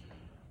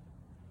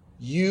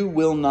 You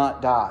will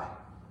not die.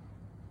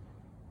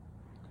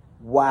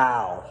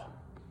 Wow.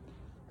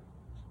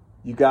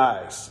 You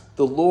guys,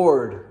 the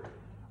Lord,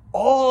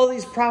 all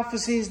these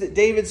prophecies that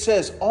David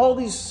says, all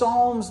these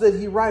psalms that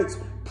he writes,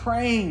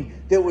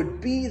 praying that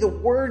would be the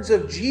words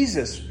of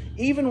Jesus,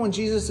 even when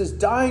Jesus is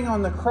dying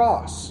on the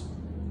cross.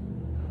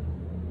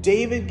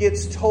 David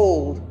gets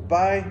told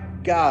by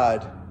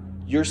God,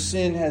 your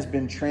sin has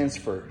been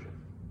transferred.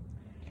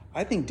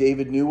 I think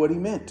David knew what he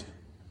meant.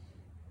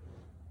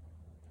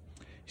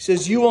 He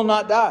says, you will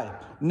not die.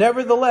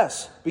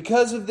 Nevertheless,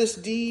 because of this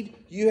deed,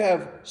 you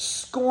have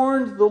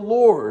scorned the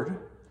Lord.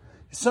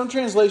 Some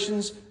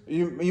translations,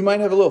 you might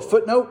have a little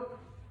footnote.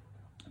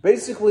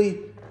 Basically,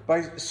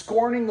 by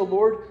scorning the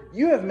Lord,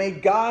 you have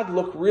made God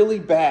look really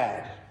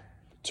bad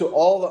to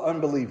all the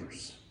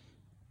unbelievers.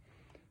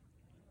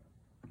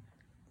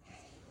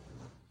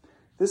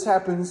 This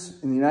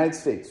happens in the United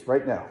States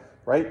right now,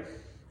 right?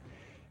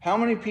 How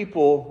many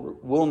people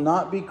will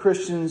not be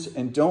Christians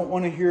and don't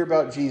want to hear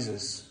about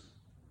Jesus?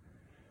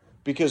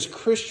 Because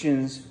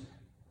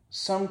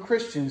some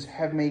Christians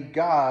have made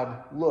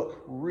God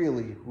look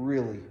really,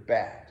 really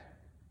bad.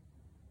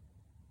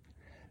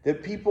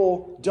 That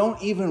people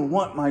don't even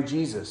want my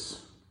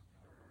Jesus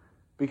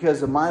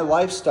because of my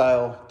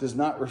lifestyle does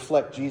not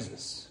reflect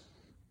Jesus.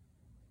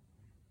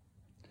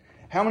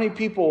 How many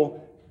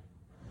people,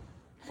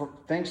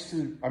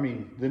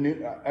 the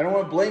news, I don't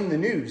want to blame the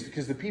news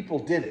because the people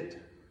did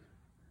it.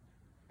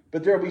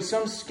 But there will be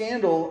some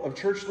scandal of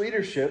church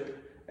leadership,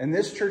 and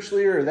this church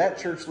leader or that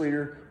church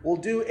leader will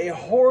do a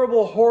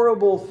horrible,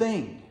 horrible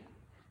thing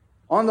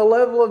on the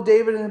level of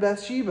David and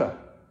Bathsheba.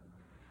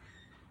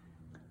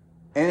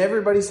 And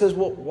everybody says,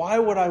 well, why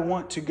would I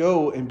want to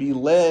go and be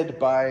led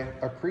by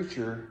a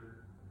preacher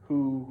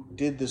who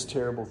did this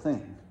terrible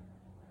thing?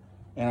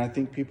 And I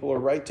think people are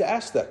right to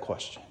ask that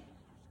question.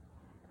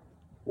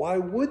 Why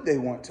would they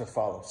want to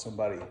follow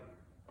somebody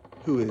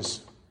who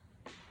is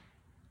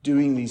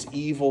doing these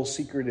evil,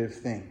 secretive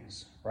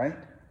things, right?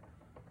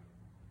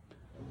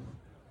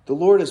 The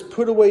Lord has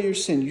put away your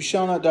sin. You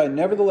shall not die.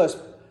 Nevertheless,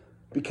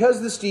 because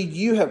of this deed,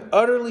 you have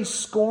utterly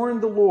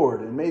scorned the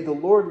Lord and made the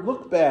Lord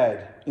look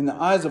bad in the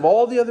eyes of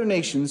all the other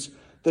nations.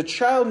 The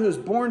child who is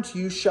born to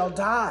you shall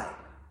die.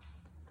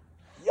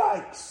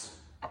 Yikes.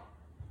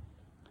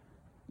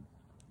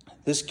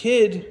 This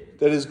kid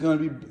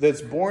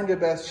that's born to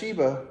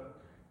Bathsheba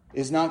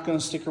is not going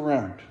to stick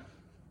around.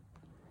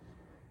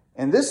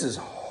 And this is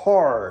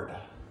hard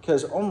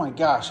because, oh my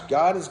gosh,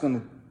 God is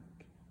going to,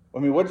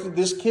 what did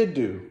this kid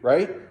do,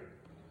 right?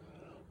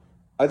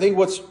 I think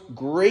what's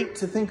great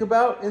to think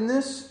about in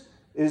this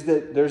is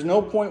that there's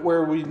no point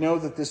where we know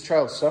that this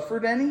child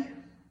suffered any.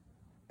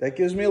 That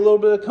gives me a little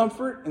bit of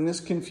comfort in this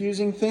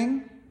confusing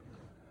thing.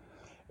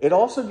 It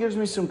also gives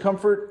me some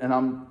comfort, and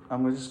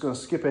I'm just going to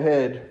skip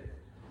ahead.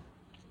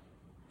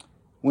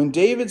 When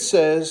David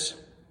says,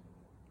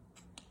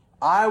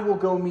 I will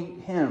go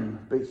meet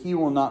him, but he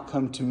will not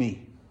come to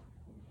me.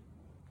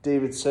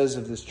 David says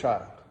of this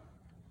child.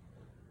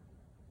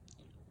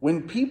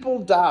 When people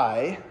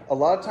die, a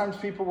lot of times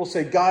people will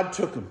say, God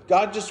took him.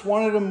 God just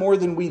wanted him more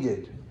than we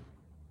did.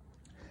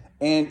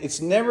 And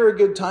it's never a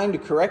good time to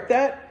correct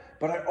that,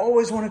 but I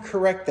always want to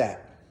correct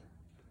that.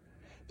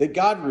 That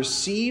God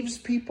receives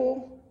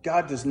people,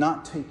 God does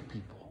not take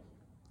people.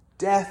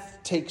 Death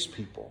takes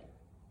people.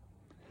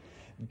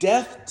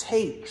 Death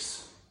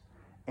takes,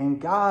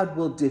 and God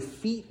will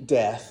defeat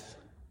death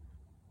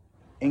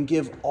and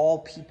give all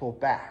people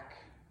back.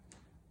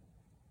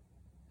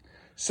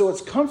 So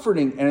it's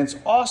comforting and it's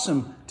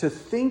awesome to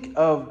think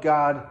of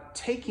God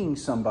taking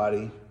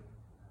somebody,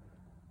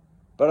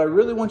 but I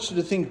really want you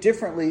to think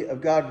differently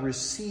of God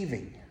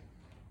receiving,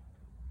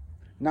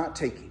 not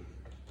taking.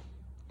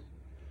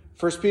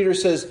 1 Peter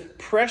says,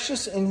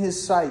 precious in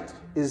his sight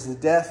is the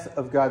death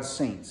of God's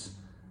saints.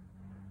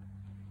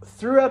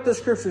 Throughout the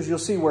scriptures, you'll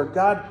see where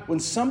when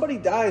somebody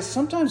dies,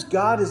 sometimes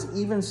God is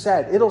even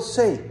sad. It'll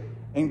say,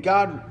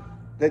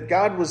 that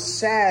God was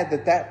sad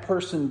that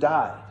person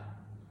died.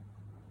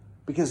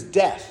 Because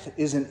death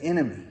is an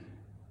enemy.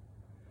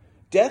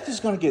 Death is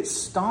going to get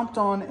stomped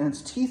on and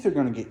its teeth are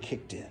going to get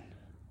kicked in.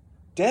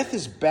 Death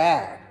is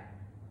bad.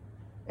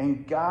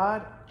 And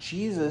God,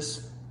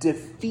 Jesus,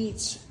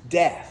 defeats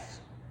death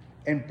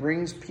and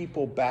brings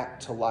people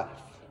back to life.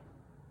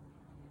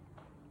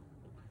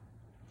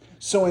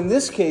 So in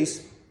this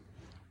case,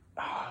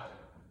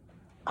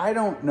 I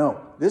don't know.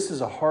 This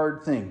is a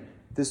hard thing.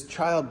 This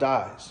child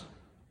dies.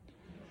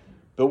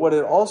 But what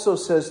it also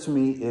says to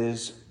me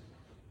is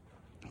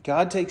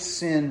God takes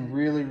sin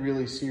really,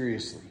 really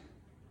seriously.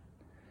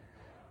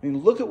 I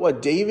mean, look at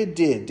what David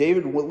did.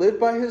 David lived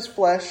by his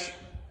flesh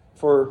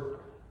for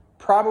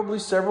probably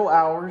several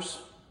hours,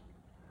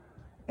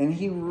 and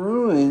he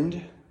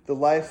ruined the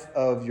life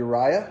of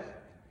Uriah.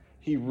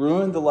 He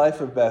ruined the life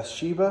of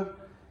Bathsheba.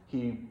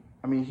 He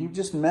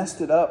just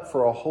messed it up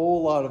for a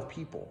whole lot of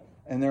people.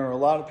 And there are a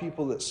lot of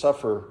people that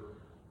suffer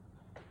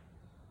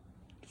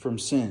from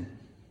sin.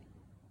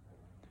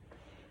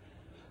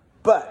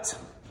 But,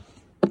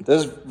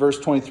 this is verse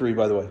 23,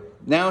 by the way.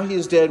 Now he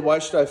is dead. Why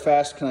should I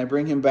fast? Can I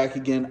bring him back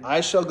again?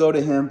 I shall go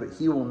to him, but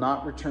he will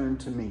not return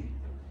to me.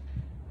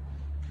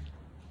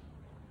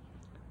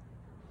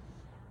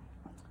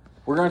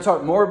 We're going to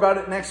talk more about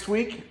it next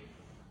week.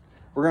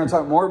 We're going to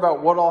talk more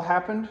about what all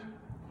happened.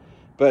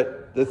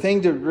 But the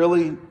thing to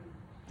really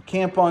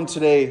camp on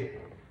today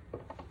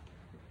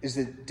is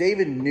that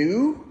David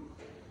knew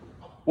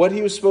what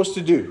he was supposed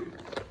to do.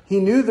 He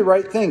knew the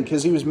right thing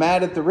because he was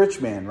mad at the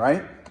rich man,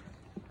 right?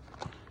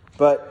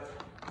 But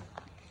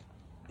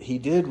he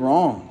did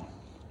wrong.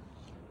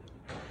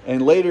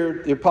 And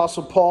later, the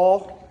Apostle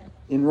Paul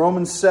in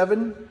Romans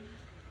 7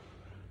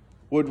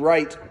 would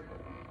write,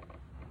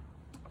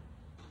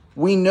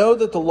 "We know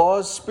that the law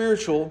is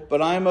spiritual,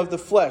 but I am of the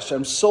flesh.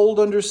 I'm sold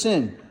under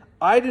sin.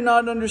 I do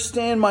not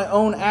understand my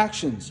own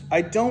actions.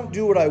 I don't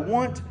do what I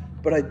want,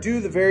 but I do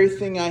the very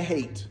thing I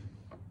hate."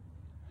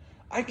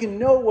 I can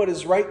know what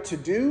is right to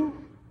do,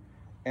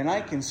 and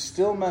I can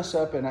still mess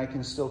up and I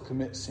can still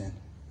commit sin.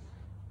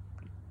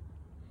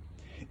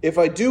 If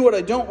I do what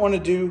I don't want to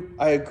do,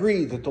 I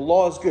agree that the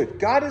law is good.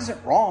 God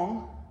isn't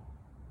wrong.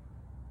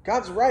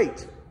 God's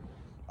right.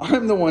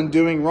 I'm the one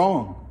doing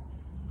wrong.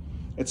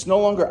 It's no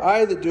longer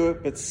I that do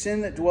it, but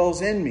sin that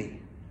dwells in me.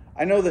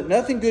 I know that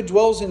nothing good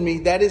dwells in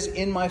me, that is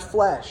in my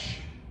flesh.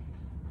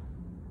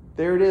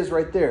 There it is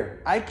right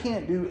there. I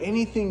can't do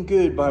anything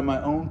good by my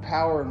own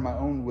power and my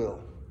own will.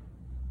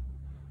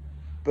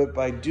 But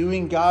by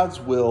doing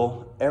God's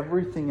will,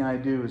 everything I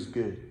do is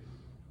good.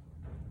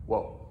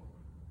 Whoa.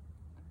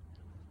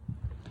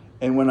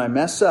 And when I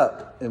mess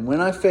up, and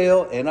when I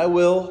fail, and I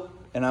will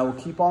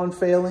keep on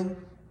failing,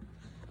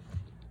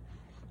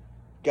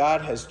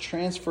 God has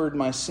transferred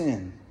my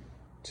sin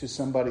to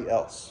somebody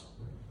else.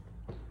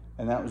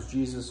 And that was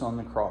Jesus on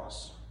the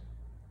cross.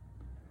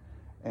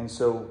 And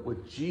so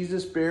with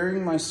Jesus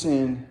bearing my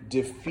sin,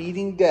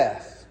 defeating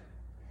death,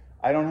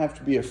 I don't have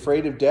to be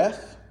afraid of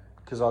death,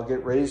 because I'll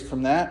get raised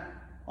from that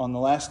on the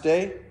last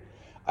day.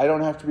 I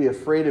don't have to be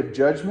afraid of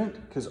judgment,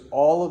 because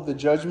all of the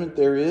judgment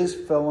there is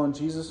fell on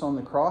Jesus on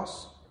the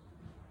cross.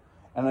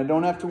 And I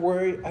don't have to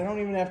worry. I don't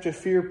even have to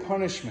fear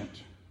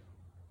punishment,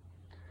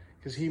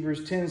 because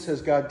Hebrews 10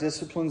 says God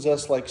disciplines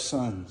us like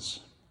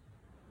sons.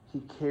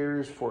 He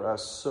cares for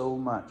us so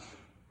much.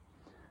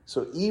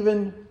 So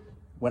even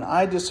when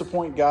I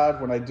disappoint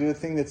God, when I do a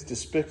thing that's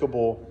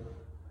despicable,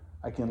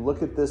 I can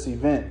look at this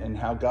event and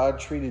how God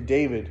treated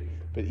David,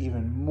 but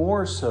even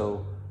more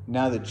so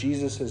now that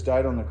Jesus has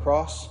died on the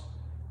cross,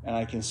 and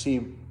I can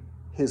see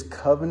his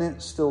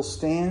covenant still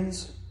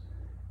stands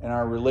and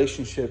our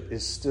relationship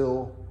is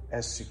still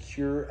as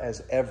secure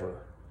as ever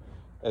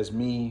as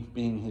me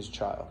being his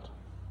child.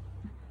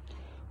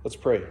 Let's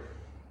pray.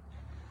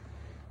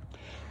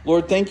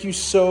 Lord, thank you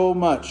so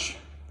much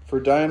for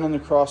dying on the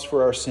cross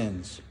for our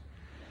sins.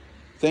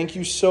 Thank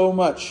you so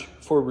much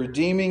for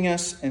redeeming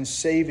us and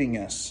saving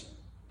us.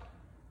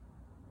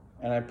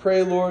 And I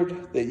pray,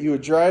 Lord, that you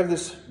would drive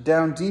this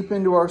down deep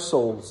into our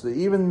souls, that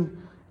even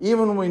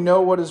when we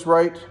know what is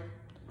right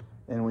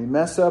and we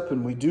mess up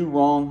and we do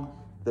wrong,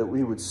 that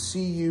we would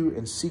see you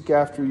and seek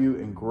after you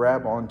and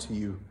grab onto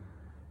you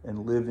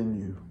and live in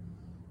you.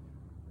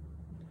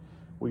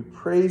 We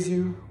praise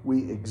you,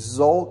 we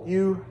exalt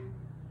you,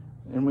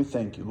 and we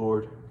thank you,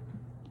 Lord.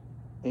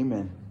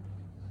 Amen.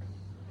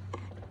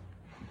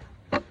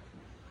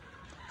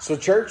 So,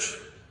 church,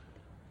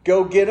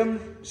 go get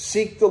him,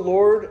 seek the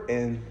Lord,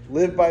 and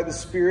live by the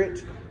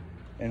Spirit,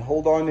 and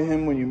hold on to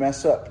him when you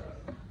mess up.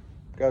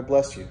 God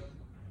bless you.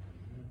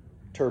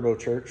 Turbo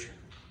Church.